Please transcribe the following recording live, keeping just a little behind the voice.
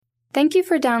Thank you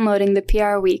for downloading the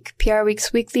PR Week, PR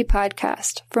Week's weekly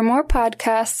podcast. For more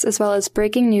podcasts as well as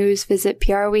breaking news, visit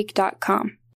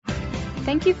prweek.com.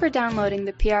 Thank you for downloading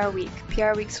the PR Week,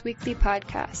 PR Week's weekly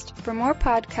podcast. For more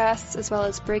podcasts as well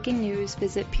as breaking news,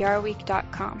 visit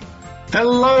prweek.com.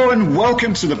 Hello and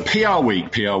welcome to the PR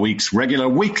Week, PR Week's regular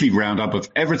weekly roundup of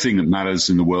everything that matters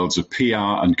in the worlds of PR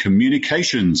and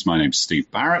communications. My name's Steve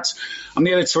Barrett. I'm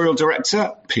the editorial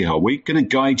director, PR Week, going to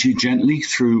guide you gently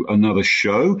through another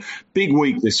show. Big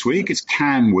week this week. It's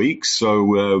Cannes Week, so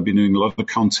we've been doing a lot of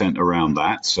content around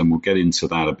that, and we'll get into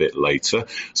that a bit later,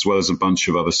 as well as a bunch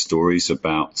of other stories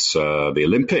about the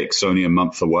Olympics, only a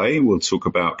month away. We'll talk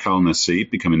about Kal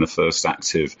Nassib becoming the first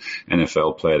active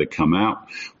NFL player to come out.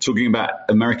 Talking about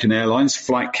American Airlines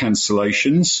flight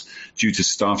cancellations due to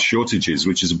staff shortages,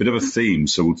 which is a bit of a theme,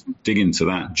 so we'll dig into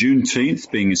that. Juneteenth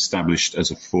being established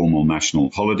as a formal national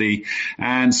holiday,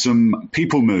 and some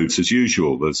people moves as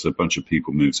usual. There's a bunch of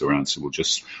people moves around, so we'll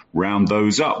just round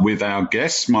those up with our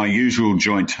guests. My usual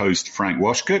joint host, Frank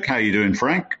Washcook. How are you doing,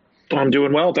 Frank? I'm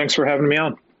doing well. Thanks for having me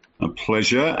on. A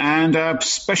pleasure. And our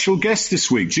special guest this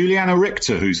week, Julianna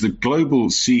Richter, who's the global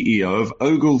CEO of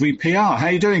Ogilvy PR. How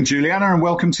are you doing, Julianna, and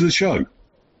welcome to the show.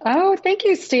 Oh, thank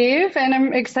you, Steve. And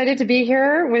I'm excited to be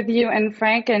here with you and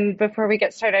Frank. And before we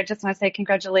get started, I just want to say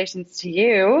congratulations to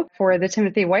you for the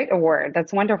Timothy White Award.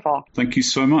 That's wonderful. Thank you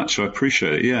so much. I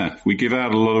appreciate it. Yeah, we give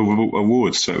out a lot of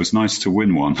awards, so it was nice to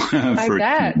win one. I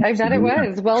bet it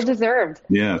was. Well deserved.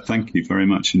 Yeah, thank you very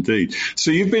much indeed.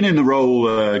 So you've been in the role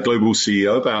global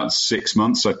CEO about 6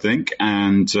 months, I think,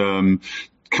 and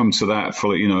come to that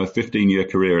for, a 15-year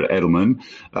career at Edelman.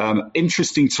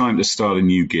 Interesting time to start a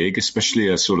new gig, especially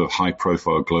a sort of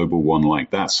high-profile global one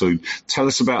like that. So tell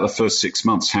us about the first 6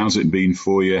 months. How's it been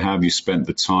for you? How have you spent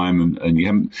the time? And you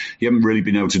haven't really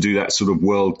been able to do that sort of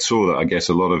world tour that I guess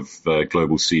a lot of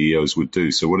global CEOs would do.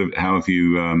 So how have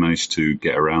you managed to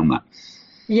get around that?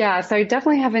 Yeah, so I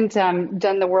definitely haven't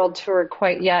done the world tour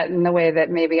quite yet in the way that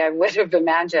maybe I would have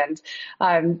imagined.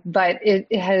 But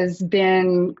it has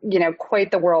been,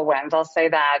 quite the whirlwind. I'll say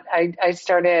that. I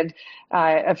started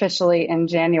officially in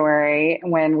January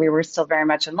when we were still very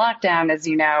much in lockdown, as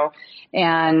you know,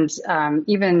 and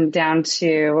even down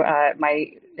to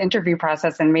my interview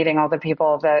process and meeting all the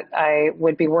people that I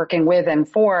would be working with and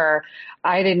for.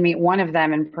 I didn't meet one of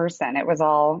them in person. It was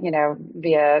all,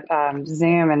 via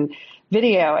Zoom and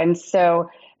video. And so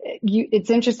it's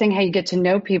interesting how you get to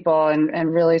know people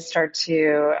and really start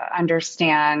to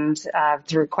understand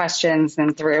through questions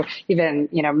and through even,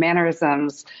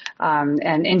 mannerisms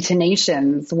and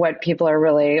intonations what people are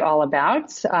really all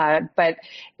about. But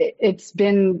it's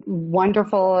been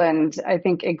wonderful and I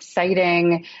think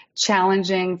exciting,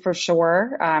 challenging for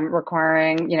sure,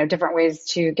 requiring, different ways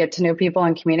to get to know people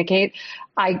and communicate.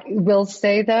 I will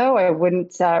say, though, I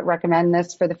wouldn't recommend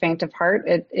this for the faint of heart.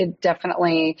 It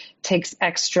definitely takes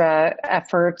extra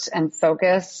effort and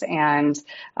focus and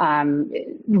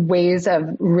ways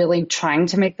of really trying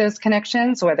to make those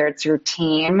connections, whether it's your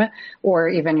team or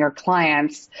even your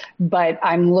clients. But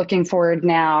I'm looking forward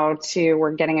now to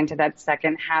we're getting into that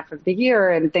second half of the year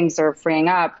and things are freeing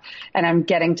up and I'm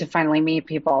getting to finally meet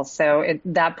people. So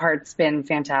that part's been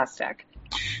fantastic.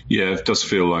 Yeah, it does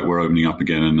feel like we're opening up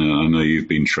again. And I know you've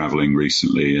been traveling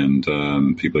recently and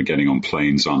people are getting on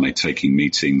planes, aren't they, taking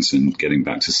meetings and getting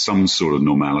back to some sort of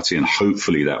normality. And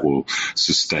hopefully that will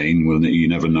sustain. Well, you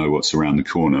never know what's around the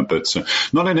corner. But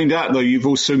not only that, though, you've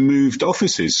also moved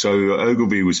offices. So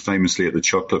Ogilvy was famously at the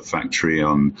chocolate factory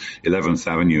on 11th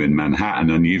Avenue in Manhattan.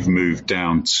 And you've moved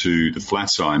down to the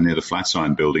Flatiron, near the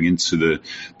Flatiron building, into the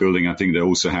building, I think, that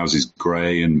also houses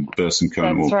Gray and Burson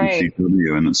Cohen or right.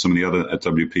 PCW and some of the other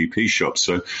WPP shops.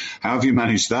 So how have you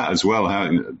managed that as well?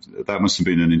 That must have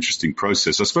been an interesting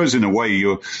process. I suppose in a way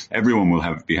everyone will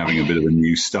be having a bit of a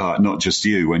new start, not just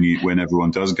you when everyone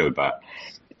does go back.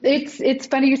 It's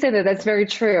funny you say that. That's very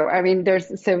true. I mean,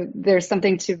 there's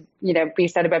something to, be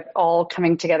said about all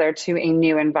coming together to a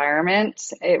new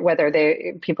environment,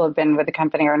 whether people have been with the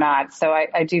company or not. So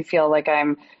I do feel like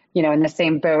I'm in the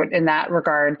same boat in that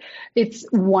regard. It's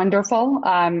wonderful.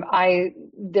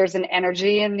 There's an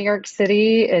energy in New York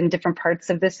City, and different parts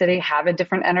of the city have a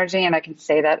different energy, and I can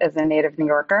say that as a native New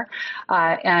Yorker.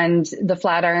 And the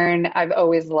Flatiron I've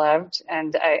always loved,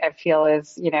 and I feel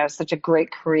is, such a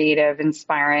great, creative,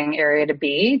 inspiring area to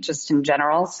be, just in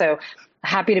general. So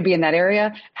happy to be in that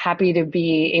area, happy to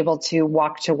be able to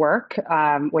walk to work,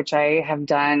 which I have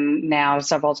done now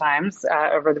several times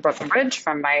over the Brooklyn Bridge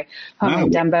from my home in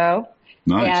Dumbo.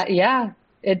 Nice. Yeah,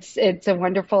 it's a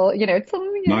wonderful, it's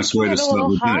a nice way to start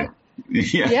the day.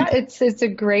 Yeah, it's a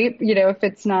great, if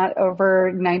it's not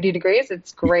over 90 degrees,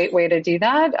 it's a great way to do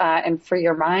that and free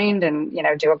your mind and,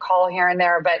 do a call here and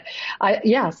there. But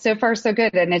yeah, so far so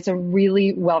good. And it's a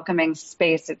really welcoming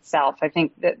space itself. I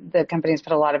think that the company's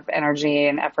put a lot of energy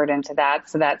and effort into that.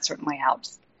 So that certainly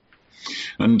helps.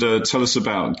 And tell us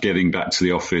about getting back to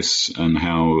the office and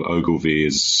how Ogilvy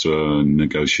is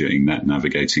negotiating that,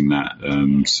 navigating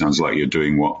that. Sounds like you're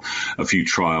doing what a few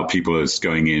trial people are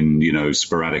going in,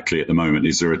 sporadically at the moment.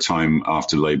 Is there a time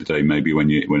after Labor Day maybe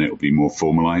when it will be more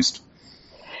formalized?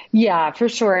 Yeah, for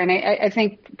sure. And I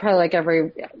think probably like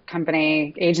every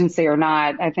company, agency or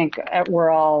not, I think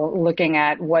we're all looking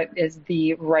at what is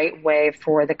the right way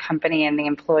for the company and the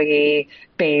employee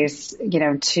base,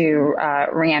 to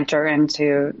re-enter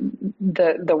into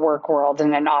the work world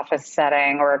in an office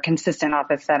setting or a consistent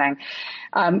office setting.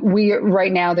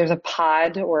 Right now there's a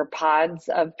pod or pods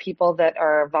of people that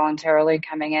are voluntarily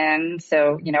coming in.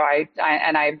 So,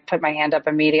 I put my hand up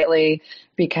immediately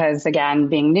because, again,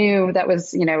 being new, that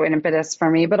was, an impetus for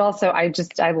me. But also,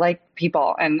 I like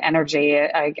people and energy.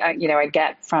 I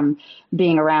get from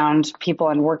being around people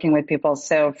and working with people.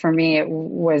 So for me, it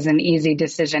was an easy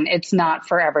decision. It's not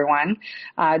for everyone.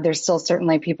 There's still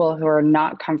certainly people who are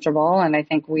not comfortable, and I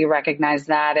think we recognize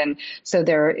that. And so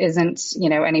there isn't,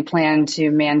 any plan to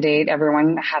mandate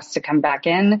everyone has to come back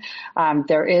in.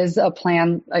 There is a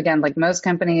plan, again, like most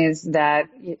companies, that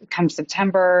come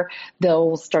September,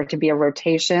 there'll start to be a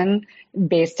rotation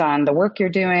based on the work you're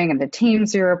doing and the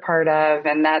teams you're a part of.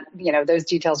 And that, those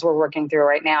details we're working through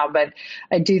right now. But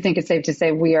I do think it's safe to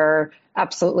say we are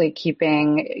absolutely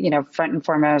keeping, front and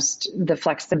foremost, the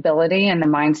flexibility and the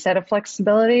mindset of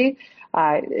flexibility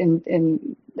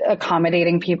in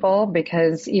accommodating people,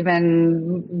 because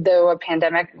even though a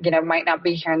pandemic, might not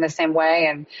be here in the same way,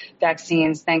 and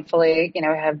vaccines, thankfully,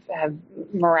 have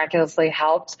miraculously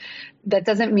helped, that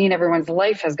doesn't mean everyone's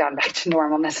life has gone back to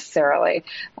normal necessarily,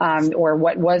 or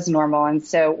what was normal. And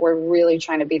so we're really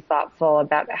trying to be thoughtful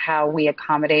about how we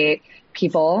accommodate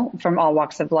people from all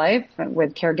walks of life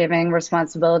with caregiving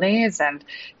responsibilities and,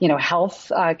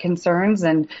 health concerns.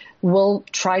 And we'll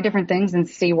try different things and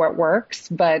see what works.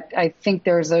 But I think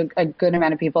there's a good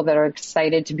amount of people that are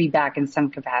excited to be back in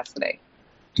some capacity.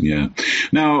 Yeah.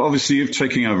 Now, obviously, you've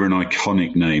taken over an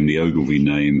iconic name, the Ogilvy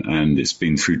name, and it's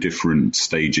been through different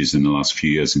stages in the last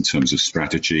few years in terms of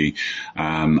strategy.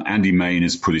 Andy Main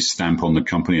has put his stamp on the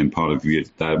company, and part of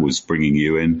that was bringing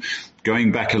you in.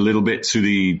 Going back a little bit to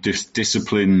the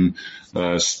discipline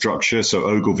structure, so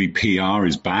Ogilvy PR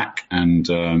is back,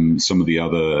 and some of the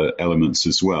other elements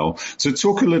as well. So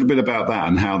talk a little bit about that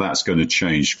and how that's going to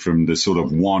change from the sort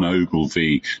of one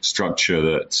Ogilvy structure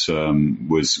that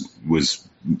was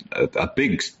a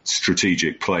big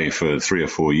strategic play for 3 or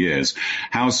 4 years.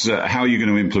 How are you going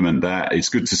to implement that? It's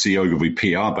good to see Ogilvy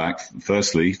PR back,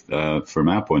 firstly, from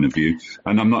our point of view.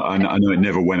 And I know it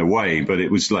never went away, but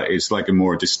it's like a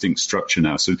more distinct structure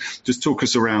now. So just talk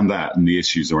us around that and the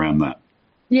issues around that.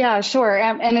 Yeah, sure.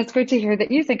 And it's great to hear that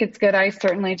you think it's good. I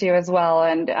certainly do as well.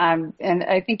 And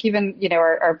I think even,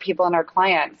 our people and our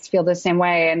clients feel the same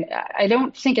way. And I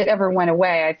don't think it ever went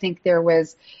away. I think there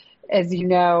was, as years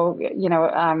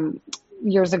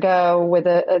ago with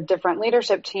a different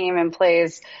leadership team in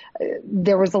place,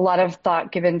 there was a lot of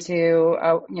thought given to,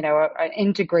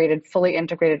 an fully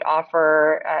integrated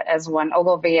offer as one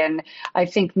Ogilvy. And I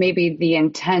think maybe the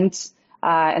intent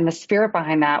and the spirit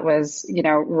behind that was,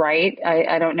 right.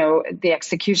 I don't know, the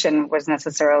execution was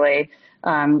necessarily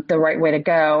the right way to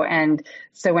go. And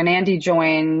so when Andy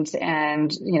joined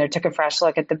and, took a fresh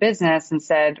look at the business and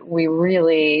said, we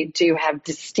really do have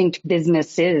distinct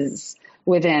businesses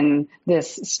within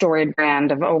this storied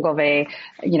brand of Ogilvy,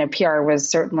 PR was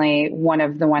certainly one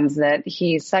of the ones that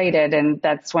he cited. And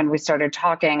that's when we started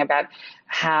talking about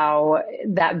how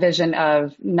that vision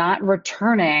of not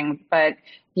returning, but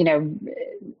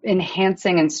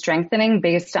enhancing and strengthening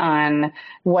based on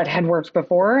what had worked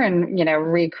before and,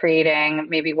 recreating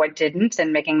maybe what didn't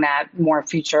and making that more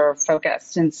future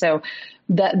focused. And so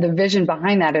the vision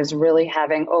behind that is really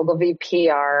having Ogilvy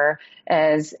PR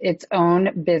as its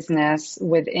own business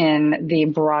within the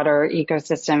broader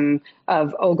ecosystem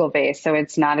of Ogilvy. So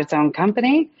it's not its own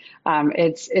company.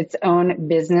 It's its own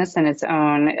business and its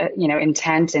own,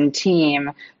 intent and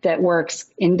team that works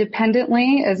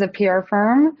independently as a PR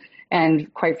firm.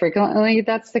 And quite frequently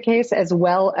that's the case, as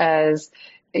well as,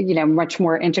 much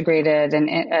more integrated and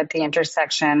at the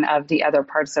intersection of the other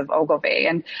parts of Ogilvy.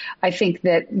 And I think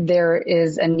that there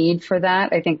is a need for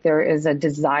that. I think there is a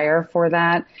desire for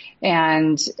that.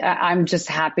 And I'm just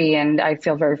happy and I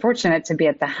feel very fortunate to be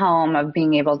at the helm of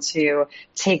being able to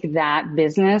take that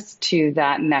business to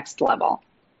that next level.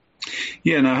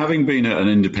 Yeah, now having been at an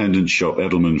independent shop,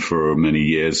 Edelman, for many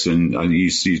years, and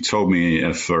you told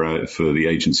me for the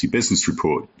agency business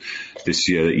report this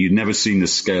year that you'd never seen the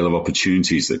scale of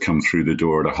opportunities that come through the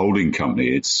door at a holding company.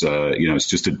 It's it's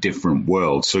just a different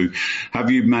world. So,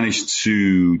 have you managed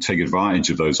to take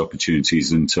advantage of those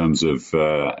opportunities in terms of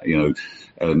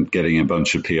getting a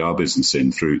bunch of PR business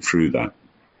in through that?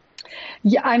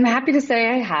 Yeah, I'm happy to say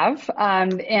I have,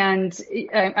 and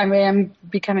I am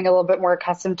becoming a little bit more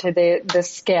accustomed to the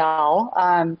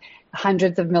scale.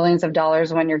 Hundreds of millions of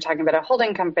dollars when you're talking about a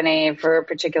holding company for a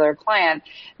particular client.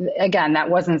 Again, that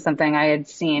wasn't something I had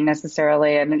seen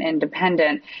necessarily at an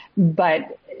independent,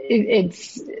 but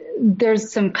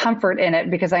there's some comfort in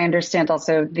it because I understand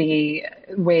also the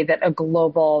way that a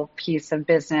global piece of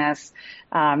business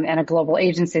and a global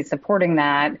agency supporting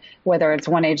that, whether it's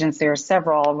one agency or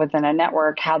several within a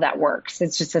network, how that works.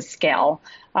 It's just a scale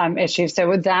issue. So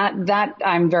with that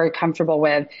I'm very comfortable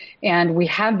with, and we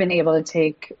have been able to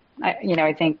take,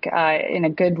 I think in a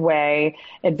good way,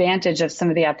 advantage of some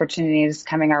of the opportunities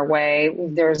coming our way.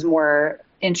 There's more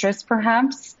interest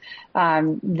perhaps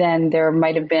than there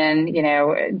might have been,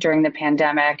 during the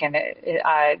pandemic, and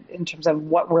in terms of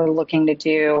what we're looking to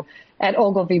do at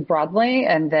Ogilvy broadly,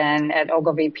 and then at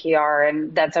Ogilvy PR,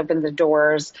 and that's opened the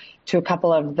doors to a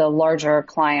couple of the larger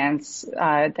clients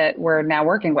that we're now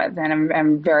working with, and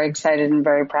I'm very excited and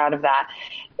very proud of that.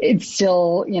 It's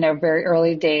still, very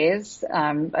early days.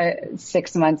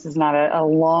 6 months is not a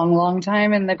long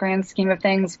time in the grand scheme of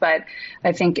things, but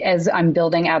I think as I'm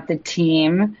building out the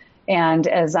team and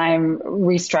as I'm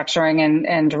restructuring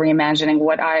and reimagining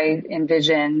what I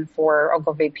envision for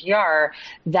Ogilvy PR,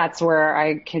 that's where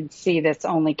I could see this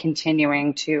only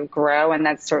continuing to grow, and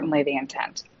that's certainly the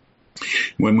intent.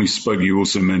 When we spoke, you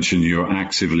also mentioned you're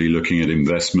actively looking at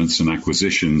investments and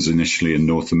acquisitions initially in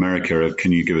North America.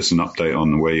 Can you give us an update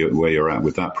on where you're at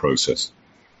with that process?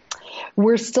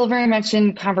 We're still very much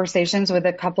in conversations with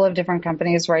a couple of different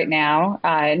companies right now.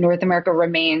 North America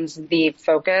remains the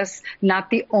focus, not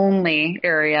the only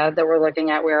area that we're looking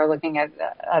at. We are looking at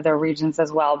other regions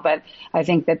as well, but I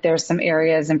think that there's some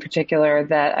areas in particular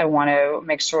that I want to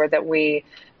make sure that we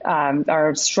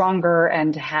are stronger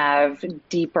and have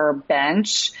deeper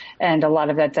bench, and a lot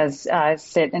of that does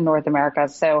sit in North America.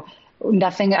 So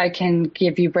nothing I can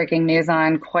give you breaking news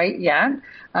on quite yet,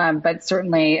 but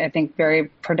certainly I think very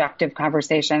productive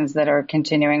conversations that are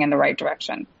continuing in the right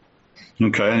direction.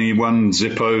 Okay, and you won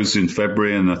Zippos in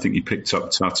February, and I think you picked up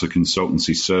Tata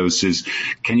Consultancy Services.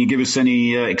 Can you give us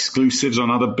any exclusives on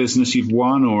other business you've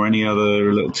won or any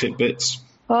other little tidbits?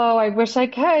 Oh, I wish I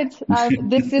could.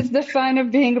 This is the fun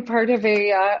of being a part of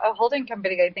a holding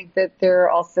company. I think that there are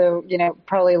also,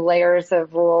 probably layers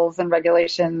of rules and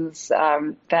regulations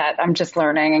that I'm just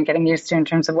learning and getting used to in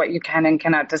terms of what you can and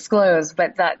cannot disclose.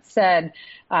 But that said,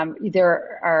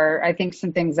 there are, I think,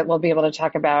 some things that we'll be able to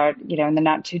talk about, in the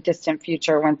not too distant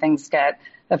future when things get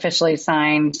officially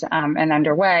signed and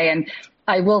underway. And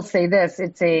I will say this,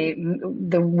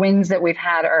 the wins that we've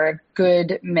had are a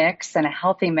good mix and a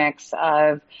healthy mix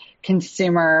of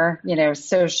consumer,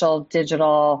 social,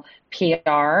 digital,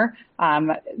 PR,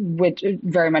 which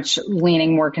very much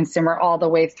leaning more consumer all the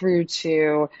way through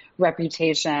to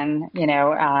reputation,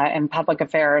 and public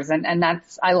affairs. And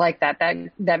I like that.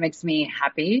 That makes me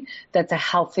happy. That's a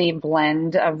healthy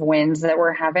blend of wins that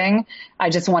we're having. I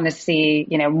just want to see,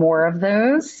 more of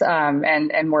those,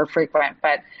 and more frequent,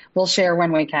 but we'll share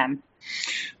when we can.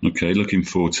 Okay, looking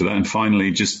forward to that. And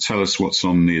finally, just tell us what's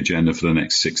on the agenda for the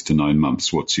next 6 to 9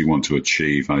 months. What do you want to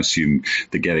achieve? I assume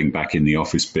the getting back in the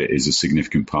office bit is a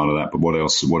significant part of that, but what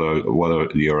else? What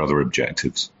are your other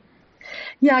objectives?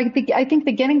 Yeah, I think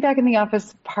the getting back in the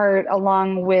office part,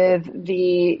 along with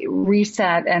the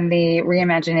reset and the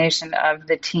reimagination of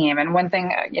the team. And one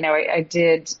thing, I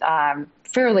did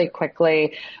fairly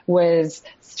quickly was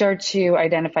start to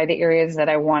identify the areas that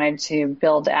I wanted to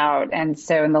build out. And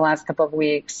so in the last couple of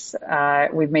weeks,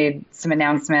 we've made some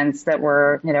announcements that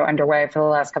were, underway for the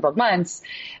last couple of months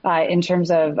in terms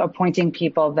of appointing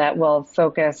people that will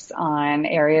focus on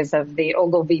areas of the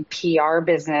Ogilvy PR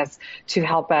business to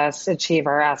help us achieve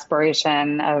our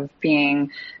aspiration of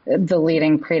being the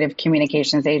leading creative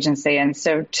communications agency. And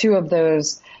so 2 of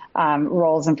those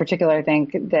roles in particular, I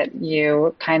think, that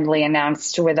you kindly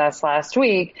announced with us last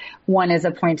week. One is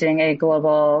appointing a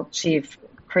global chief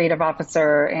creative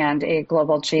officer and a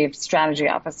global chief strategy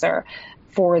officer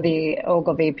for the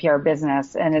Ogilvy PR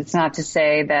business. And it's not to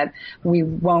say that we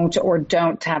won't or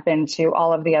don't tap into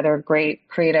all of the other great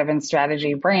creative and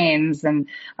strategy brains and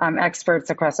experts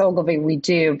across Ogilvy. We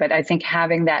do, but I think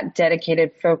having that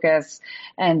dedicated focus,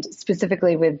 and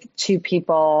specifically with two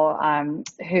people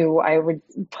who I would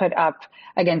put up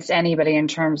against anybody in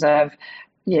terms of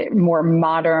more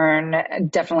modern,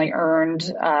 definitely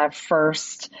earned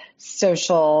first,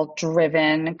 social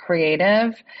driven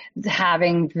creative,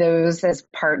 having those as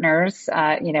partners,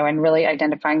 and really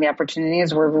identifying the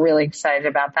opportunities. We're really excited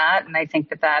about that. And I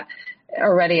think that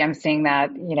already I'm seeing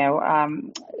that,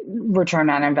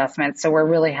 return on investment. So we're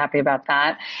really happy about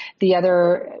that. The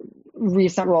other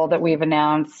recent role that we've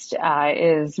announced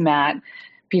is Matt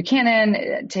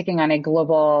Buchanan taking on a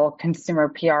global consumer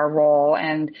PR role.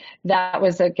 And that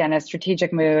was, again, a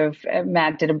strategic move.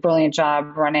 Matt did a brilliant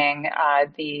job running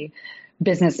the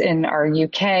business in our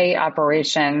UK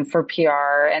operation for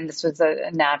PR. And this was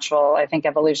a natural, I think,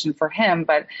 evolution for him.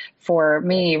 But for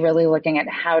me, really looking at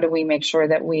how do we make sure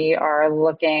that we are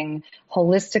looking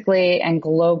holistically and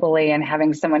globally, and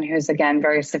having someone who's, again,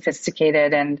 very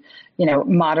sophisticated and,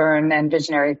 modern and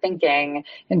visionary thinking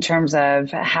in terms of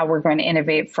how we're going to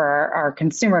innovate for our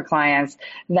consumer clients.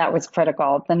 That was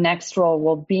critical. The next role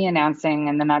we'll be announcing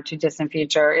in the not too distant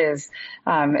future is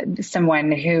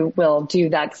someone who will do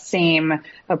that same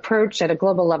approach at a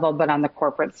global level, but on the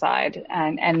corporate side.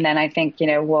 And then I think,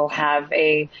 we'll have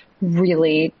a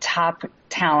really top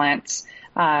talent,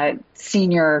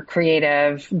 senior,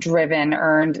 creative, driven,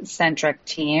 earned centric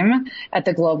team at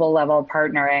the global level,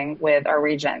 partnering with our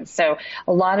region. So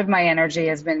a lot of my energy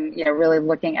has been, really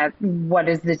looking at what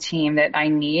is the team that I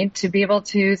need to be able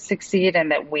to succeed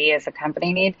and that we as a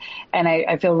company need. And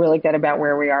I feel really good about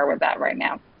where we are with that right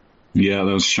now. Yeah,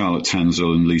 that was Charlotte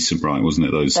Tanzel and Lisa Bright, wasn't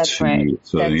it? That's two. Right.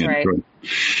 So, That's right. Great.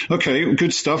 Okay,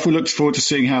 good stuff. We look forward to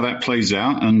seeing how that plays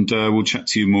out, and we'll chat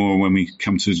to you more when we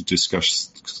come to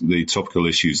discuss the topical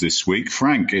issues this week.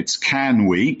 Frank, it's Cannes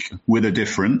Week with a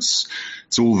difference.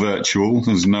 It's all virtual.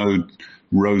 There's no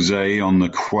rosé on the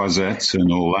croisette and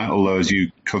all that, although, as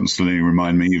you constantly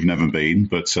remind me, you've never been.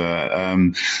 But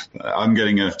I'm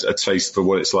getting a taste for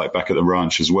what it's like back at the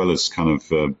ranch, as well as kind of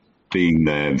being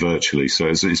there virtually. So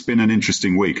it's been an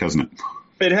interesting week, hasn't it?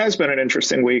 It has been an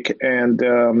interesting week. And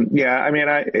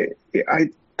I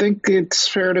think it's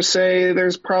fair to say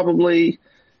there's probably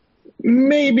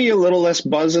maybe a little less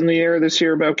buzz in the air this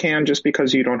year about Cannes, just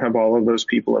because you don't have all of those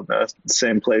people in the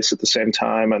same place at the same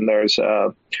time. And there's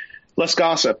less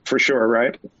gossip for sure,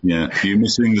 right? Yeah. You're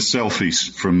missing the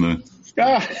selfies from the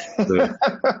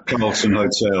Carlton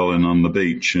Hotel and on the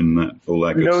beach and all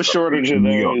that good stuff.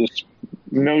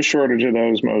 No shortage of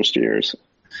those most years.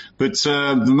 But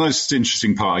the most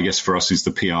interesting part, I guess, for us is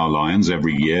the PR Lions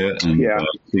every year. And it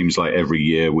seems like every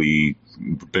year we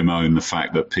bemoan the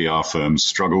fact that PR firms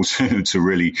struggle to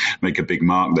really make a big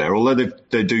mark there, although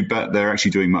they're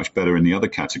actually doing much better in the other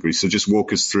categories. So just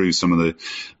walk us through some of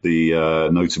the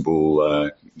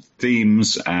notable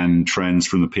themes and trends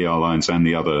from the PR Lions and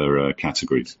the other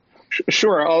categories.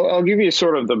 Sure. I'll give you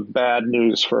sort of the bad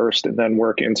news first and then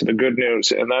work into the good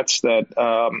news. And that's that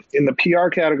in the PR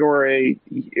category,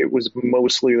 it was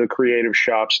mostly the creative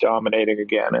shops dominating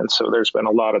again. And so there's been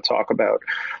a lot of talk about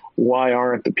why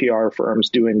aren't the PR firms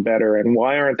doing better, and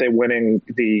why aren't they winning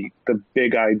the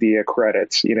big idea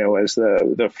credits, as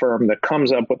the firm that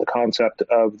comes up with the concept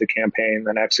of the campaign,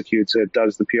 then executes it,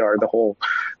 does the PR, the whole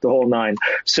nine.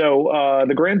 So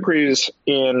the Grand Prix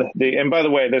and by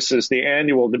the way, this is the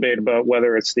annual debate about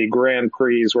whether it's the Grand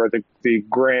Prix or the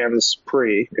Grands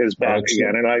Prix is back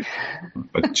again. And I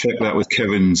checked that with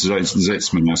Kevin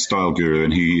Zetzman, our style guru,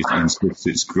 and he insists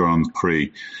it's Grands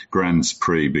Prix,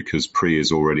 because Prix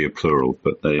is already a plural.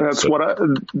 But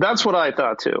that's what I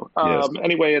thought too. Yes.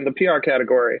 Anyway, in the PR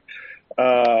category,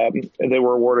 they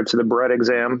were awarded to the Bread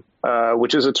Exam,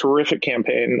 which is a terrific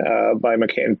campaign by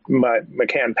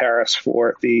McCann Paris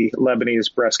for the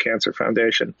Lebanese Breast Cancer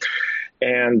Foundation,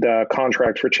 and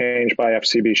Contract for Change by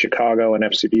FCB Chicago and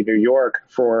FCB New York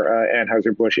for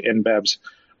Anheuser-Busch InBev's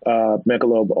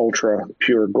Michelob Ultra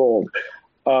Pure Gold.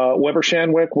 Weber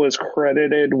Shandwick was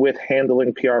credited with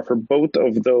handling PR for both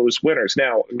of those winners.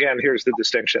 Now, again, here's the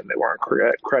distinction. They weren't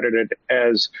credited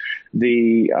as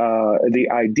the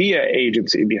idea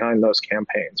agency behind those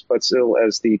campaigns, but still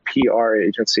as the PR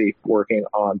agency working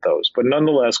on those. But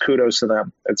nonetheless, kudos to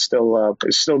them. It's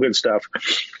still good stuff.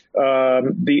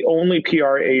 The only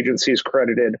PR agencies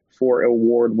credited for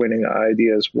award-winning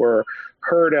ideas were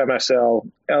Herd MSL,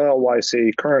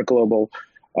 LLYC, Current Global,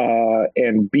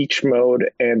 and Beach Mode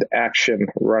and Action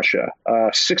Russia.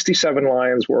 67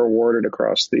 Lions were awarded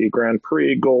across the Grand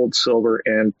Prix, gold, silver,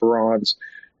 and bronze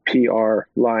PR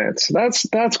alliance.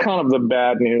 That's kind of the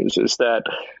bad news, is that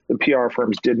the PR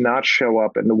firms did not show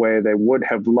up in the way they would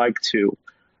have liked to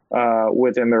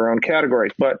within their own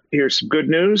categories. But here's some good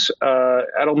news.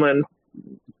 Edelman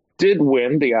did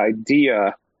win the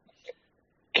IDEA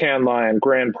Cannes Lion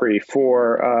Grand Prix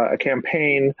for a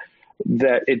campaign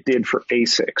that it did for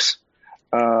ASICS.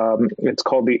 It's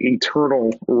called the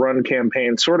Eternal Run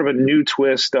campaign, sort of a new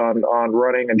twist on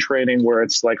running and training, where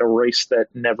it's like a race that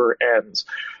never ends.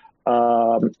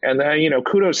 And then,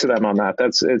 kudos to them on that.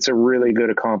 It's a really good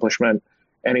accomplishment.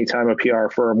 Anytime a PR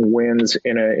firm wins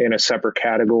in a separate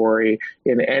category,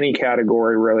 in any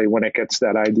category really, when it gets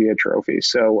that IDEA trophy.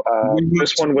 So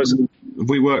this one was.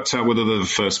 We worked out whether they're the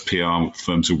first PR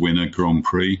firm to win a Grand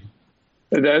Prix.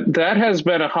 That has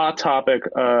been a hot topic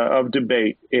of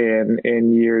debate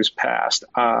in years past.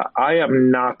 I am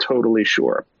not totally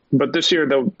sure, but this year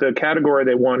the category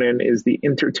they won in is the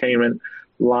Entertainment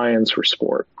Lions for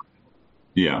Sport.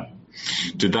 Yeah.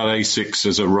 Did that ASICS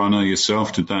as a runner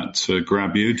yourself, did that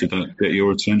grab you? Did that get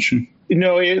your attention?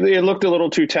 No, it looked a little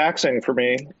too taxing for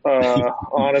me,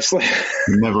 honestly.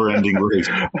 Never-ending race.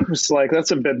 I was like,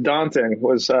 that's a bit daunting,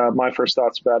 was my first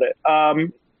thoughts about it.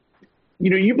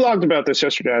 You blogged about this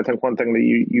yesterday. I think one thing that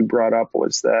you brought up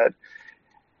was that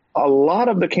a lot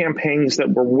of the campaigns that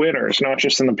were winners, not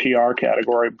just in the PR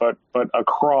category, but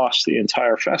across the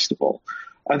entire festival,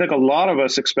 I think a lot of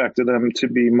us expected them to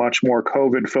be much more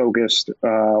COVID focused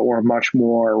or much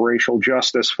more racial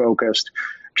justice focused,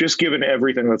 just given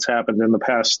everything that's happened in the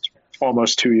past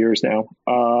almost 2 years now.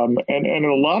 And in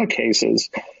a lot of cases,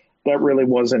 that really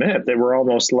wasn't it. They were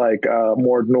almost like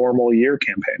more normal year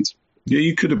campagns. Yeah,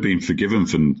 you could have been forgiven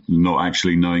for not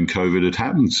actually knowing COVID had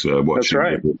happened,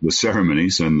 watching the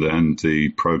ceremonies and the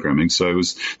programming. So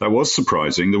that was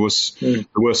surprising. There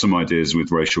were some ideas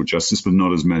with racial justice, but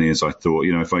not as many as I thought.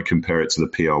 If I compare it to the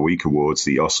PR Week Awards,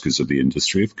 the Oscars of the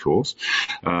industry, of course,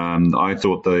 I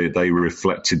thought they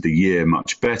reflected the year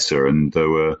much better, and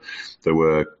there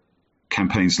were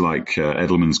campaigns like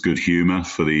Edelman's Good Humor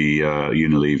for the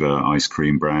Unilever ice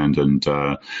cream brand, and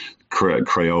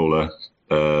Crayola.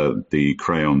 The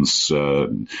crayons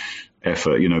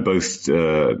effort, both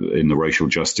in the racial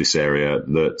justice area,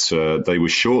 that they were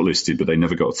shortlisted, but they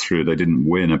never got through. They didn't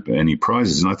win any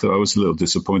prizes, and I thought I was a little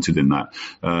disappointed in that.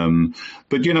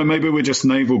 But maybe we're just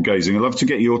navel gazing. I'd love to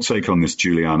get your take on this,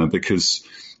 Julianna, because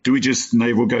do we just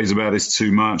navel gaze about this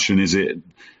too much, and is it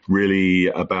really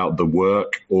about the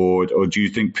work, or do you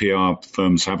think PR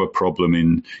firms have a problem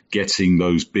in getting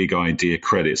those big idea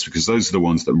credits, because those are the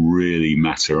ones that really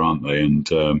matter, aren't they?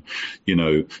 And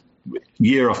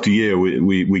year after year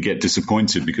we get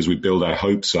disappointed because we build our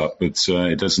hopes up, but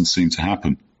it doesn't seem to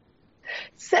happen.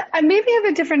 So I maybe have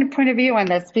a different point of view on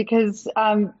this, because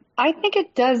I think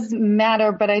it does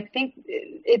matter, but I think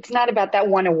it's not about that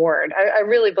one award. I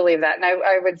really believe that. And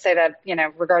I would say that,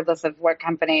 regardless of what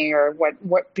company or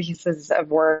what pieces of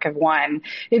work have won,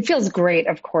 it feels great,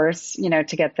 of course,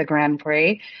 to get the Grand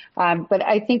Prix. But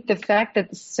I think the fact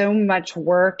that so much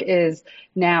work is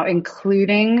now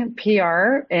including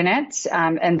PR in it,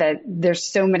 and that there's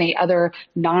so many other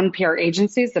non-PR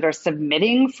agencies that are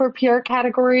submitting for PR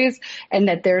categories, and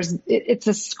that it's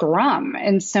a scrum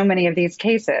in so many of these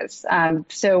cases.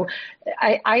 So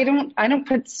I don't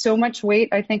put so much weight,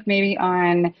 I think, maybe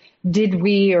on did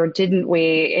we or didn't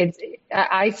we.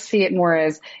 I see it more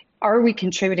as, are we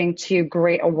contributing to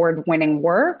great award-winning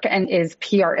work, and is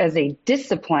PR as a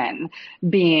discipline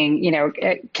being,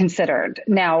 considered?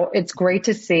 Now, it's great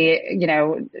to see,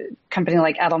 a company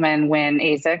like Edelman win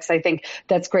ASICS. I think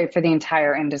that's great for the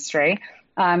entire industry.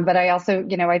 But I also,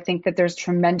 I think that there's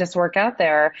tremendous work out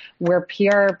there where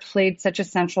PR played such a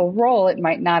central role. It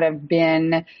might not have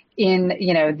been in,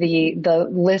 the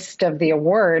list of the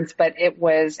awards, but it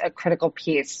was a critical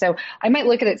piece. So I might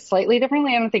look at it slightly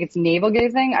differently. I don't think it's navel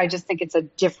gazing. I just think it's a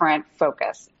different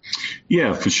focus.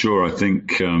 Yeah, for sure. I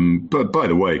think, but by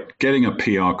the way, getting a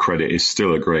PR credit is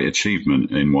still a great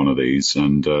achievement in one of these,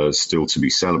 and still to be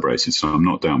celebrated. So I'm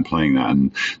not downplaying that.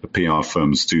 And the PR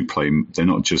firms do play, they're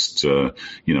not just,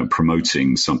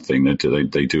 promoting something.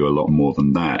 They do a lot more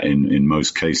than that in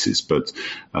most cases. But,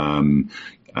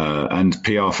 and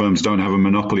PR firms don't have a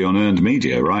monopoly on earned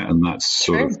media, right? And that's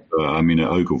sort of, at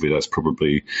Ogilvy, that's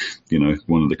probably,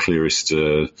 one of the clearest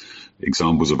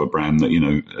examples of a brand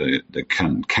that, that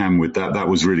can with that. That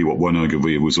was really what One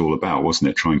Ogilvy was all about, wasn't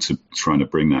it? Trying to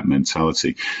bring that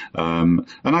mentality. And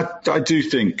I do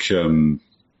think,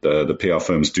 the PR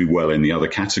firms do well in the other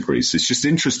categories. It's just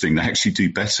interesting. They actually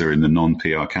do better in the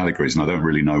non-PR categories, and I don't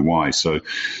really know why. So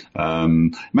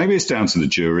maybe it's down to the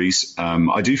juries.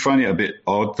 I do find it a bit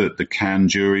odd that the Cannes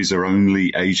juries are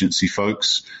only agency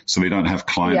folks, so they don't have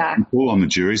client people on the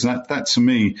juries. That to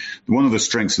me, one of the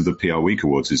strengths of the PR Week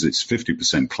Awards is it's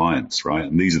 50% clients, right?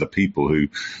 And these are the people who,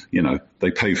 they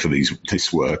pay for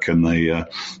this work, and they're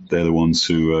the ones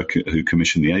who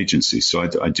commission the agency. So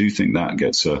I do think that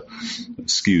gets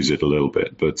skews it a little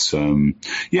bit, but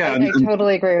I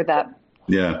totally agree with that.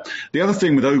 Yeah, the other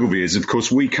thing with Ogilvy is, of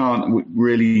course, we can't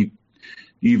really.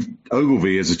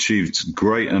 Ogilvy has achieved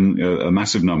a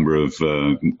massive number of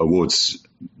awards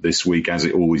this week, as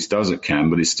it always does at Cannes,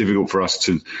 but it's difficult for us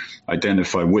to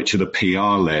identify which of the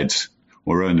PR-led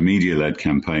or earned media-led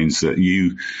campaigns that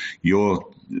your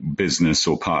business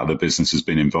or part of the business has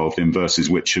been involved in versus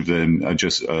which of them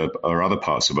are other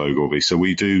parts of Ogilvy. So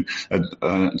we do,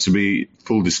 to be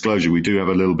full disclosure, we do have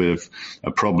a little bit of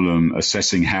a problem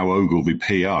assessing how Ogilvy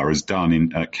PR is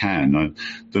done at Cannes. I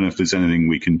don't know if there's anything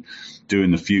we can do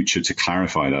in the future to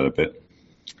clarify that a bit.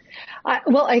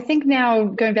 Well, I think now,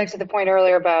 going back to the point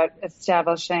earlier about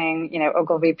establishing,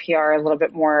 Ogilvy PR a little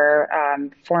bit more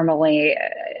formally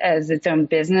as its own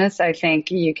business, I think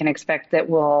you can expect that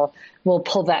we'll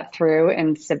pull that through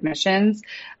in submissions.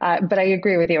 But I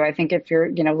agree with you. I think if you're,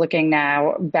 looking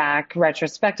now back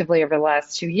retrospectively over the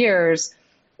last 2 years,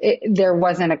 there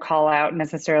wasn't a call out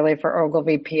necessarily for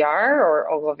Ogilvy PR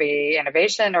or Ogilvy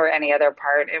Innovation or any other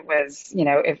part. It was,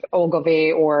 if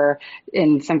Ogilvy, or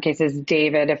in some cases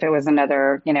David, if it was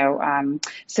another,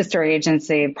 sister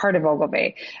agency, part of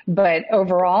Ogilvy. But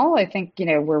overall, I think,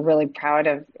 we're really proud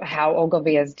of how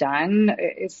Ogilvy has done.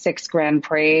 6 Grand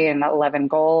Prix and 11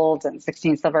 gold and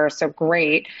 16 silver. So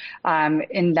great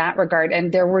in that regard.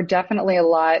 And there were definitely a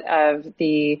lot of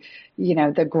the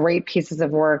great pieces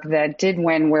of work that did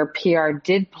win, where PR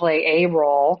did play a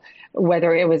role,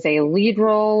 whether it was a lead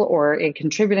role or a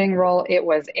contributing role. It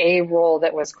was a role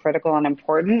that was critical and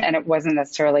important, and it wasn't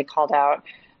necessarily called out,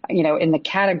 in the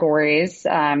categories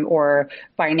or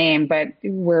by name, but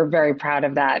we're very proud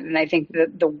of that. And I think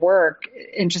that the work,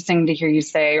 interesting to hear you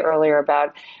say earlier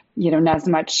about, not as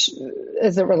much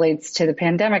as it relates to the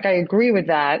pandemic. I agree with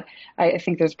that. I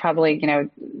think there's probably,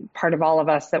 part of all of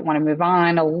us that want to move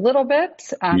on a little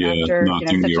bit after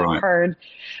such a hard.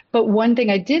 But one thing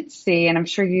I did see, and I'm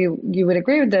sure you would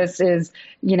agree with this, is,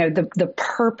 the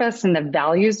purpose and the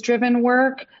values driven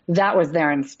work that was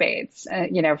there in spades,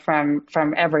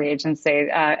 from every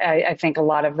agency. I think a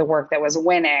lot of the work that was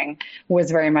winning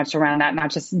was very much around that,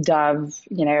 not just Dove,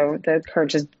 the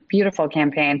Courage is Beautiful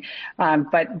campaign,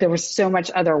 but there was so much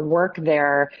other work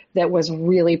there that was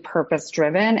really purpose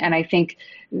driven. And I think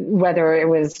whether it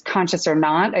was conscious or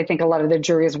not, I think a lot of the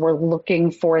juries were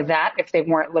looking for that if they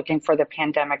weren't looking for the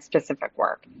pandemic specific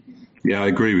work. Yeah, I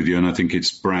agree with you. And I think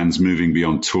it's brands moving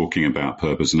beyond talking about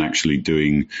purpose and actually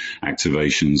doing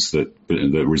activations that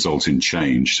result in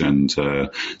change. And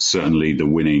certainly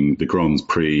the Grand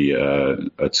Prix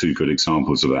are 2 good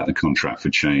examples of that. The Contract for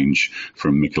Change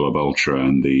from Michelob Ultra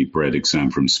and the Bread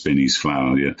Exam from Spinney's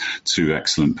Flour. Yeah, 2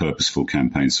 excellent purposeful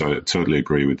campaigns. So I totally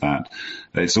agree with that.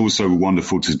 It's also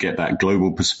wonderful to get that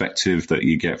global perspective that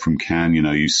you get from Cannes.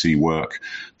 You see work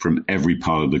from every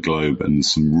part of the globe and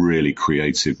some really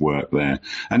creative work there.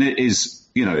 And it is,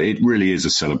 it really is a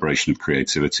celebration of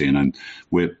creativity. And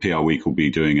with PR Week, we'll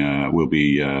be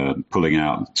pulling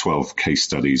out 12 case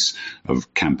studies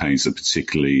of campaigns that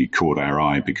particularly caught our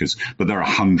eye but there are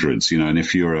hundreds, and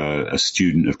if you're a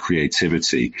student of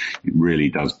creativity, it really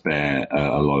does bear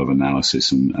a lot of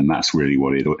analysis, and that's really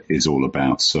what it is all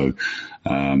about. So,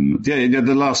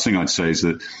 the last thing I'd say is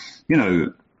that,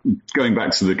 going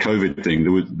back to the COVID thing,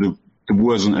 there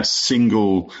wasn't a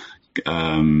single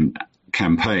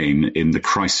campaign in the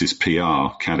crisis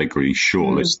PR category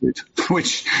shortlisted,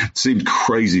 which seemed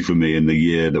crazy for me in the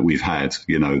year that we've had,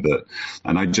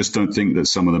 and I just don't think that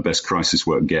some of the best crisis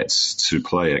work gets to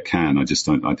play at Cannes.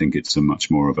 I think it's a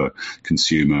much more of a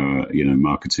consumer,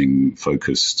 marketing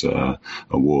focused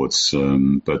awards.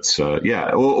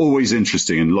 Always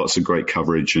interesting and lots of great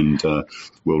coverage, and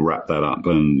we'll wrap that up.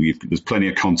 And there's plenty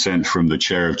of content from the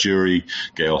chair of jury,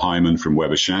 Gail Hyman from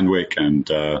Weber Shandwick, and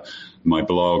my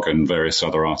blog and various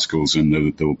other articles, and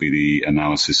there will be the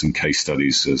analysis and case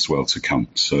studies as well to come.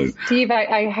 So, Steve,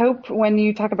 I hope when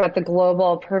you talk about the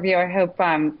global purview, I hope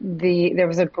there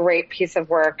was a great piece of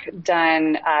work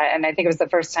done, and I think it was the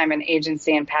first time an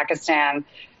agency in Pakistan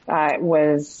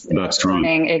was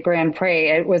winning a Grand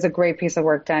Prix. It was a great piece of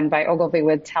work done by Ogilvy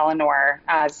with Telenor.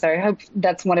 So I hope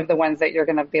that's one of the ones that you're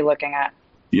going to be looking at.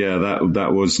 Yeah,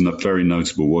 that was very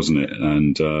notable, wasn't it?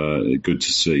 And good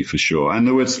to see for sure. And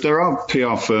there are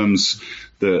PR firms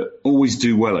that always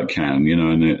do well at Cannes,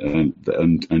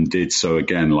 and did so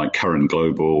again, like Current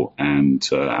Global and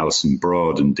Alison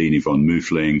Broad and Dini von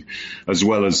Muffling, as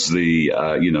well as the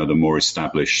the more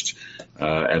established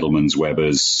Edelmans,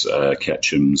 Webers,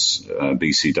 Ketchums,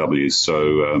 BCWs.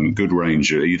 So good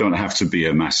range. You don't have to be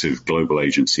a massive global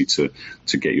agency to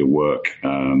get your work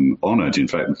honored. In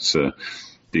fact,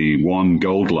 the one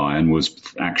gold lion was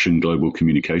Action Global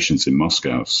Communications in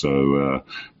Moscow. So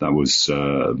that was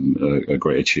a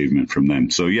great achievement from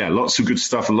them. So, yeah, lots of good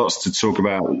stuff, lots to talk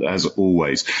about, as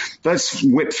always. Let's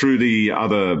whip through the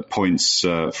other points,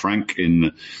 Frank,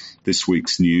 in this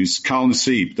week's news. Carl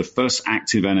Nassib, the first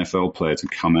active NFL player to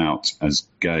come out as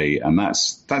gay. And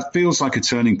that feels like a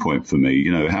turning point for me.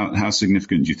 How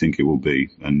significant do you think it will be?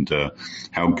 And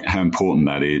how important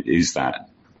that is that?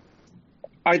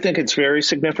 I think it's very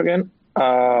significant.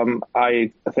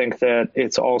 I think that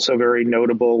it's also very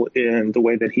notable in the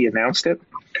way that he announced it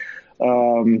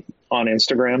on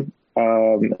Instagram,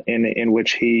 in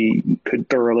which he could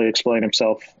thoroughly explain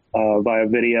himself via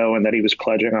video, and that he was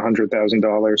pledging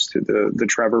 $100,000 to the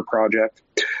Trevor Project.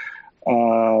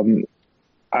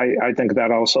 I think that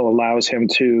also allows him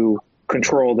to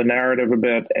control the narrative a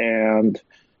bit and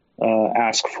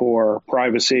ask for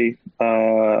privacy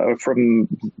from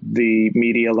the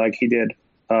media like he did.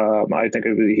 I think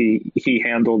he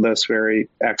handled this very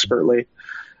expertly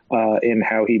in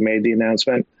how he made the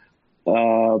announcement.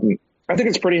 I think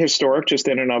it's pretty historic just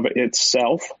in and of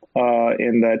itself,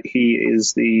 in that he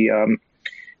is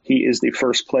the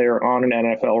first player on an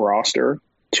NFL roster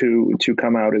to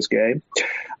come out as gay.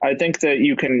 I think that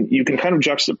you can kind of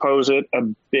juxtapose it a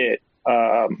bit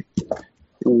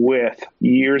with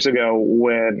years ago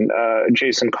when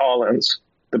Jason Collins,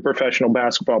 the professional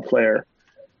basketball player,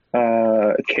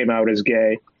 came out as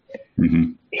gay.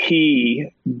 Mm-hmm.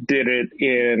 He did it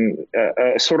in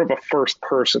a sort of a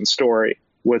first-person story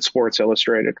with Sports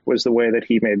Illustrated, was the way that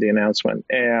he made the announcement.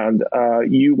 And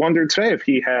you wondered, say, if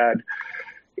he had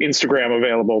Instagram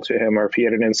available to him, or if he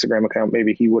had an Instagram account,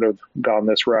 maybe he would have gone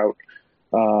this route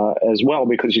as well,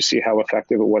 because you see how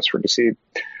effective it was for Nassib.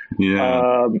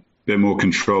 Yeah. Bit more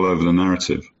control over the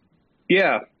narrative.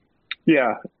 Yeah.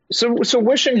 So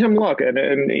wishing him luck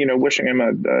and wishing him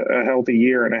a healthy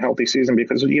year and a healthy season,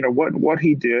 because what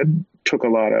he did took a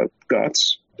lot of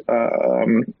guts.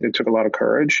 It took a lot of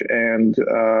courage, and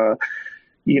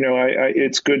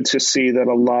it's good to see that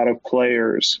a lot of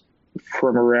players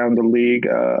from around the league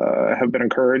have been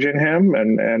encouraging him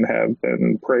and have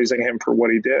been praising him for what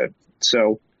he did.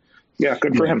 So, yeah,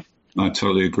 good for him. I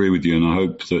totally agree with you, and I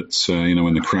hope that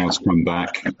when the crowds come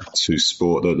back to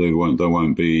sport, that there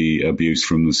won't be abuse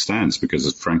from the stands,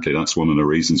 because frankly, that's one of the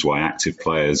reasons why active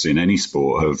players in any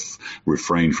sport have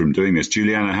refrained from doing this.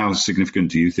 Julianna, how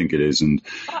significant do you think it is, and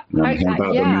how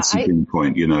about the messaging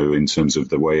point? In terms of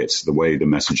the way the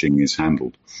messaging is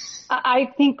handled.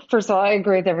 I think, first of all, I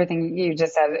agree with everything you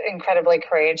just said. Incredibly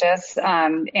courageous.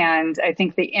 And I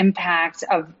think the impact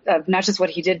of not just what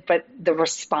he did, but the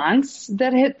response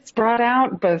that it's brought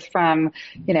out, both from,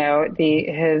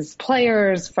 his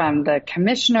players, from the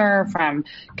commissioner, from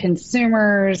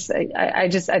consumers. I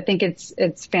think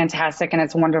it's fantastic and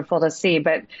it's wonderful to see.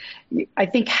 But I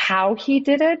think how he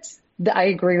did it, I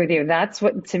agree with you. That's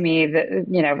what, to me,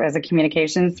 as a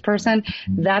communications person,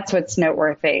 that's what's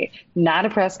noteworthy. Not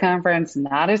a press conference,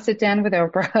 not a sit down with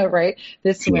Oprah, right?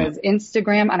 This was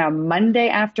Instagram on a Monday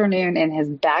afternoon in his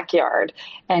backyard,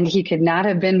 and he could not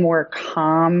have been more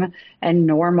calm and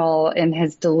normal in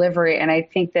his delivery. And I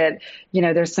think that,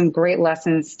 there's some great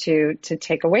lessons to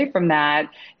take away from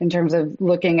that in terms of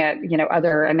looking at,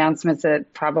 other announcements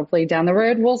that probably down the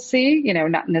road we'll see,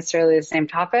 not necessarily the same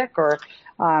topic or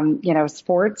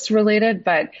sports related,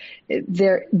 but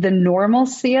the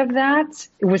normalcy of that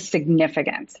was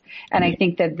significant. And I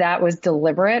think that was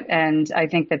deliberate. And I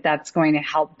think that that's going to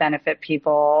help benefit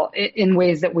people in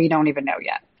ways that we don't even know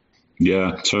yet.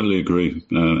 Yeah, totally agree.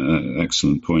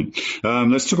 Excellent point.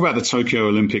 Let's talk about the Tokyo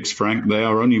Olympics, Frank. They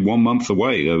are only 1 month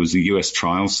away. There was the US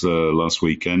trials last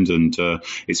weekend, and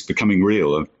it's becoming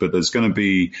real. But there's going to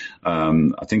be,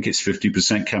 I think it's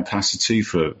 50% capacity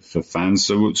for fans.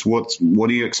 So what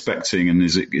are you expecting? And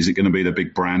is it going to be the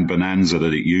big brand bonanza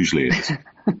that it usually is?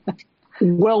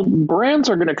 Well, brands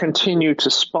are going to continue to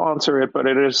sponsor it, but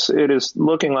it is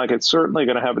looking like it's certainly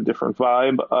going to have a different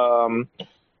vibe.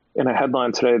 In a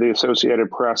headline today, the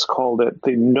Associated Press called it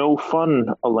the No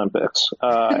Fun Olympics.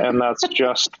 And that's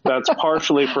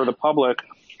partially for the public,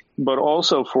 but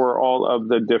also for all of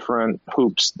the different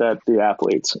hoops that the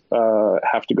athletes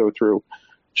have to go through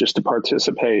just to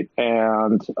participate.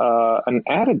 And an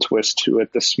added twist to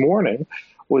it this morning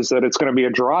was that it's going to be a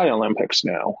dry Olympics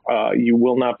now. You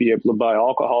will not be able to buy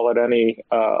alcohol at any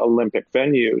Olympic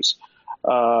venues,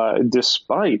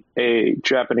 despite a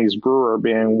Japanese brewer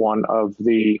being one of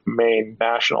the main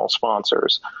national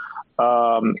sponsors.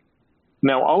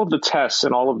 Now, all of the tests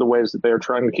and all of the ways that they're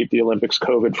trying to keep the Olympics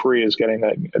COVID-free is getting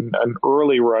an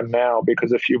early run now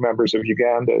because a few members of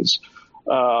Uganda's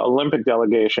Olympic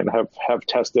delegation have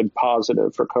tested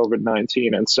positive for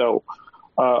COVID-19. And so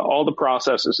all the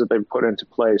processes that they've put into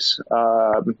place,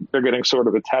 they're getting sort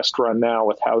of a test run now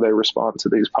with how they respond to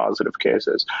these positive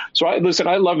cases. So I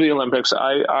love the Olympics.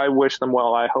 I wish them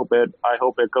well. I hope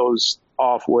it goes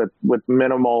off with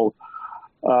minimal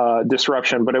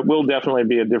disruption, but it will definitely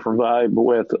be a different vibe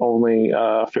with only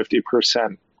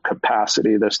 50%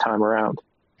 capacity this time around.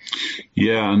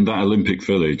 Yeah, and that Olympic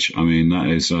Village, I mean, that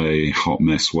is a hot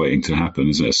mess waiting to happen,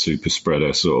 isn't it? A super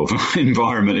spreader sort of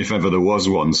environment, if ever there was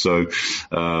one. So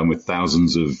with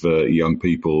thousands of young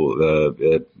people,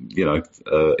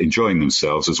 enjoying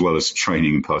themselves as well as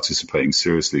training and participating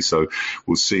seriously. So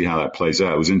we'll see how that plays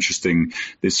out. It was interesting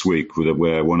this week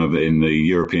where in the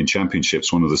European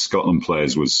Championships, one of the Scotland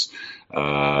players was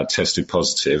tested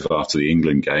positive after the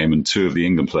England game, and two of the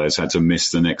England players had to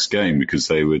miss the next game because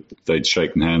they'd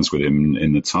shaken hands with him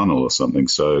in the tunnel or something.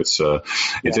 So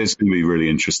it is going to be really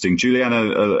interesting.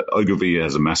 Julianna, Ogilvy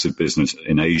has a massive business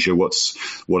in Asia. What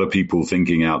are people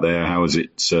thinking out there? How is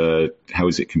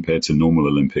it compared to normal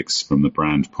Olympics from the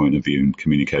brand point of view and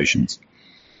communications?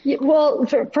 Yeah, well,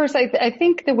 first, I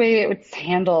think the way it's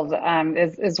handled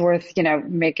is worth,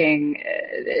 making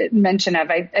mention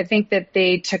of. I think that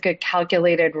they took a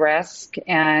calculated risk,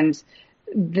 and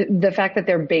the fact that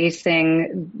they're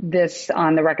basing this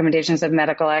on the recommendations of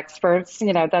medical experts,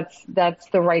 that's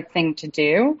the right thing to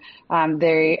do.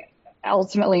 They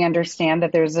ultimately understand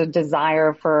that there's a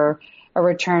desire for a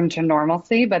return to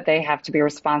normalcy, but they have to be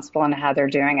responsible in how they're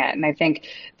doing it. And I think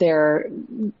they're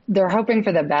hoping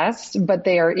for the best, but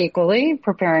they are equally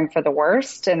preparing for the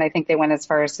worst. And I think they went as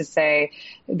far as to say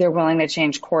they're willing to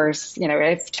change course,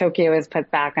 if Tokyo is put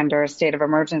back under a state of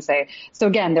emergency. So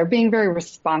again, they're being very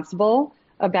responsible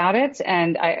about it.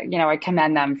 And I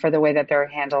commend them for the way that they're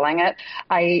handling it.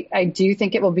 I do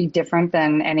think it will be different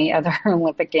than any other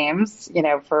Olympic Games,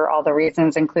 for all the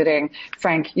reasons, including,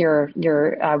 Frank, your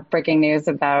breaking news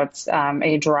about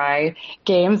a dry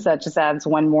games. That just adds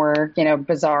one more,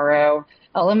 bizarro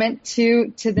element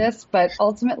to this. But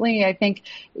ultimately, I think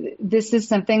this is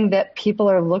something that people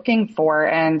are looking for.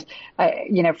 And,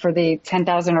 for the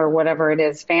 10,000 or whatever it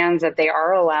is fans that they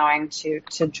are allowing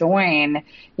to join,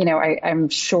 I'm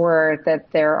sure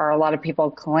that there are a lot of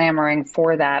people clamoring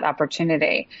for that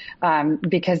opportunity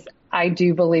because I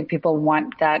do believe people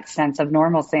want that sense of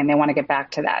normalcy and they want to get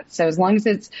back to that. So as long as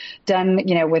it's done,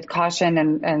 with caution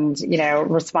and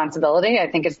responsibility, I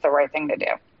think it's the right thing to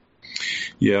do.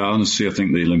 Yeah, honestly, I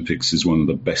think the Olympics is one of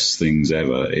the best things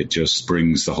ever. It just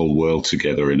brings the whole world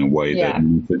together in a way that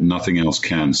nothing else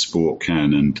can, sport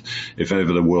can. And if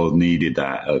ever the world needed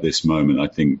that at this moment, I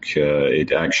think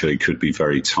it actually could be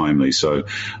very timely. So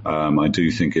I do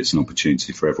think it's an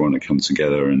opportunity for everyone to come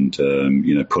together and,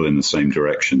 pull in the same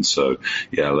direction. So,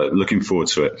 looking forward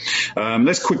to it.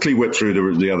 Let's quickly whip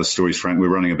through the other stories, Frank. We're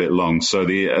running a bit long. So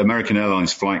the American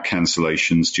Airlines flight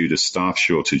cancellations due to staff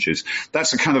shortages,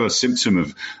 that's a kind of a symptom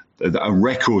of a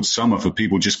record summer for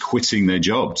people just quitting their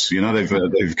jobs.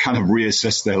 They've kind of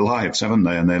reassessed their lives, haven't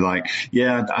they? And they're like,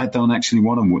 I don't actually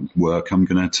want to work. I'm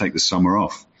going to take the summer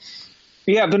off.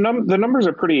 Yeah, the numbers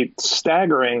are pretty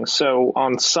staggering. So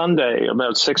on Sunday,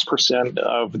 about 6%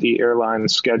 of the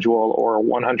airline's schedule, or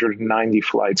 190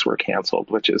 flights, were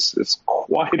canceled, which is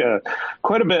quite a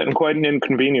bit and quite an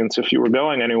inconvenience if you were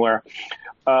going anywhere.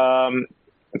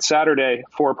 Saturday,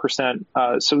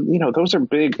 4%. So, those are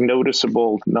big,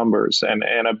 noticeable numbers and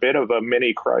a bit of a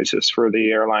mini crisis for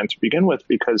the airline to begin with,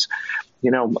 because,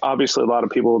 obviously a lot of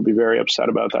people would be very upset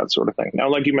about that sort of thing. Now,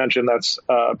 like you mentioned, that's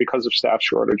because of staff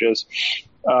shortages.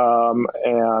 And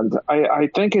I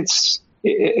think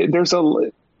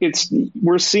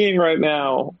we're seeing right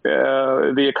now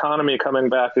the economy coming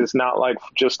back is not like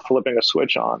just flipping a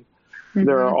switch on. Mm-hmm.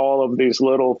 There are all of these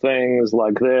little things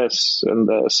like this and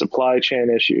the supply chain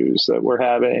issues that we're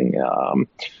having,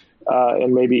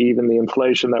 and maybe even the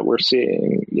inflation that we're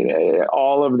seeing.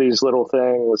 All of these little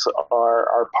things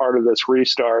are part of this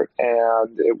restart,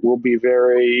 and it will be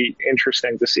very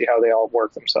interesting to see how they all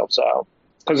work themselves out,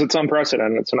 because it's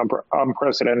unprecedented. It's an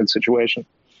unprecedented situation.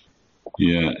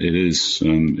 Yeah, it is.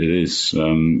 It is.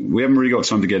 We haven't really got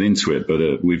time to get into it,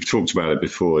 but we've talked about it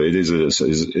before. It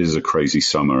is a crazy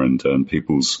summer, and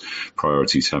people's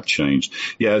priorities have changed.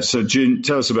 Yeah. So,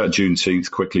 tell us about Juneteenth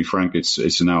quickly, Frank.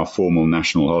 It's now a formal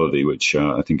national holiday, which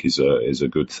I think is a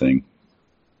good thing.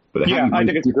 But I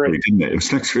think it's great. Didn't it? It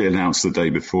was actually announced the day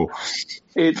before.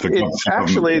 It's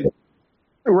actually.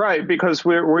 Right, because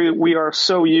we are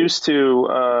so used to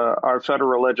our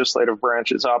federal legislative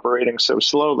branches operating so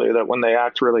slowly that when they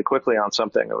act really quickly on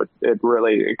something, it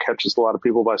really catches a lot of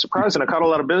people by surprise, and it caught a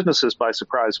lot of businesses by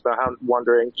surprise about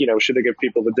wondering, should they give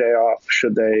people the day off?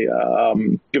 Should they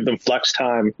give them flex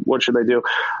time? What should they do?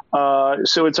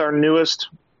 So it's our newest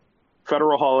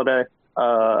federal holiday.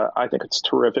 I think it's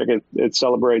terrific. It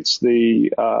celebrates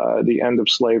the end of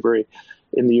slavery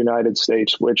in the United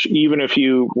States, which even if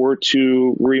you were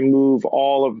to remove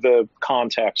all of the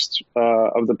context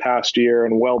of the past year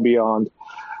and well beyond,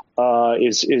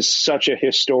 is such a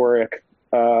historic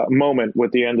moment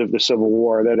with the end of the Civil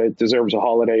War that it deserves a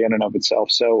holiday in and of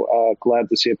itself. So glad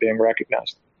to see it being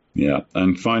recognized. Yeah.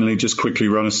 And finally, just quickly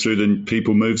run us through the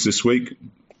people moves this week.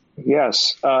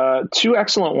 Yes, two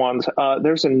excellent ones.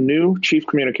 There's a new chief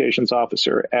communications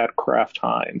officer at Kraft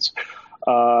Heinz,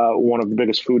 one of the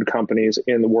biggest food companies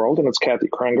in the world, and it's Kathy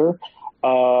Krenger.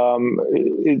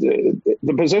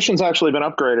 The position's actually been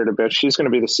upgraded a bit. She's going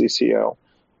to be the CCO,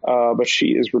 but she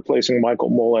is replacing Michael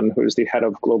Mullen, who is the head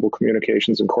of global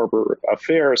communications and corporate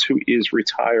affairs, who is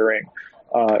retiring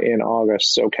in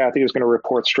August. So Kathy is going to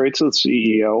report straight to the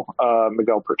CEO,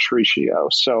 Miguel Patricio.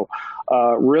 So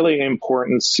really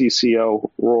important CCO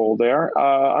role there.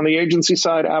 On the agency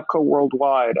side, APCO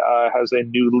Worldwide has a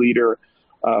new leader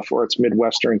for its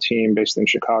Midwestern team based in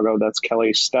Chicago. That's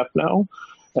Kelly Stefano.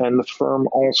 And the firm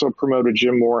also promoted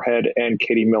Jim Moorhead and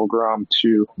Katie Milgrom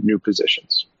to new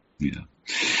positions. Yeah.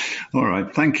 All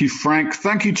right. Thank you, Frank.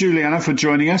 Thank you, Julianna, for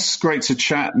joining us. Great to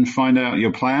chat and find out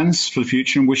your plans for the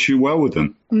future and wish you well with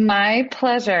them. My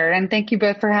pleasure. And thank you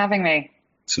both for having me.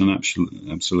 It's an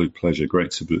absolute pleasure.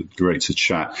 Great to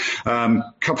chat.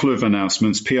 Couple of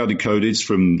announcements. PR Decoded's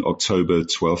from October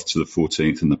 12th to the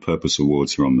 14th, and the Purpose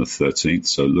Awards are on the 13th.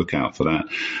 So look out for that.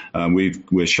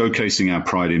 We're showcasing our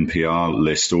Pride in PR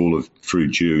list through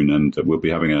June, and we'll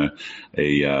be having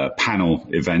a panel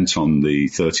event on the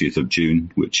 30th of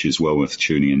June, which is well worth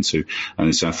tuning into. And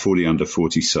it's our 40 Under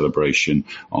 40 celebration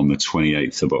on the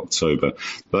 28th of October.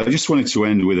 But I just wanted to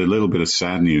end with a little bit of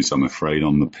sad news, I'm afraid,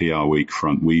 on the PR Week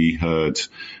front. We heard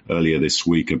earlier this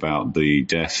week about the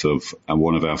death of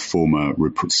one of our former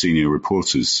senior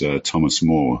reporters, Thomas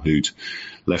Moore, who'd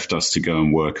left us to go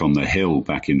and work on the Hill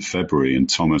back in February. And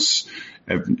Thomas,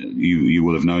 you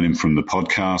will have known him from the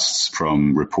podcasts,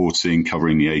 from reporting,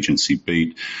 covering the agency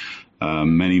beat.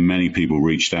 Many people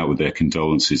reached out with their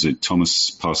condolences. Thomas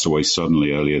passed away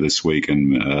suddenly earlier this week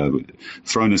and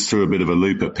thrown us through a bit of a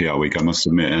loop at PR Week, I must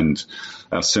admit. And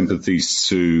our sympathies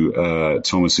to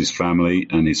Thomas's family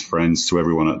and his friends, to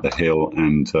everyone at the Hill,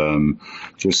 and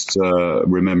just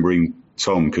remembering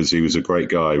Tom, because he was a great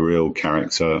guy, real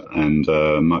character, and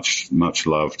much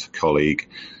loved colleague.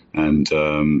 And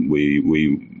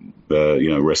we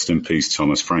rest in peace,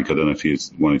 Thomas. Frank, I don't know if you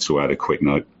wanted to add a quick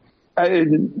note.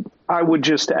 I would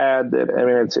just add that,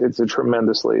 it's a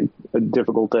tremendously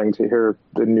difficult thing to hear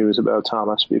the news about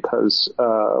Thomas, because,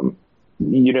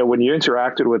 when you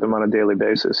interacted with him on a daily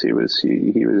basis, he was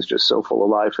just so full of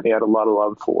life, and he had a lot of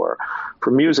love for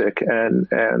music and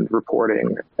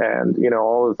reporting and,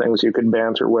 all the things you could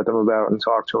banter with him about and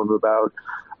talk to him about.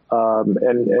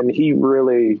 And he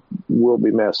really will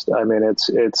be missed. I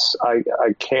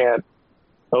can't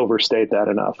overstate that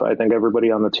enough. I think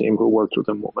everybody on the team who worked with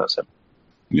him will miss him.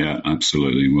 Yeah,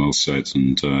 absolutely. Well said.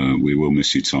 And we will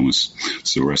miss you, Thomas.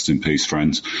 So rest in peace,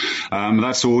 friends.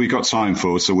 That's all we've got time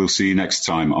for. So we'll see you next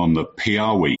time on the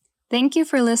PR Week. Thank you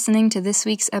for listening to this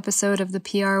week's episode of the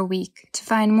PR Week. To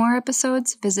find more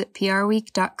episodes, visit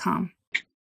prweek.com.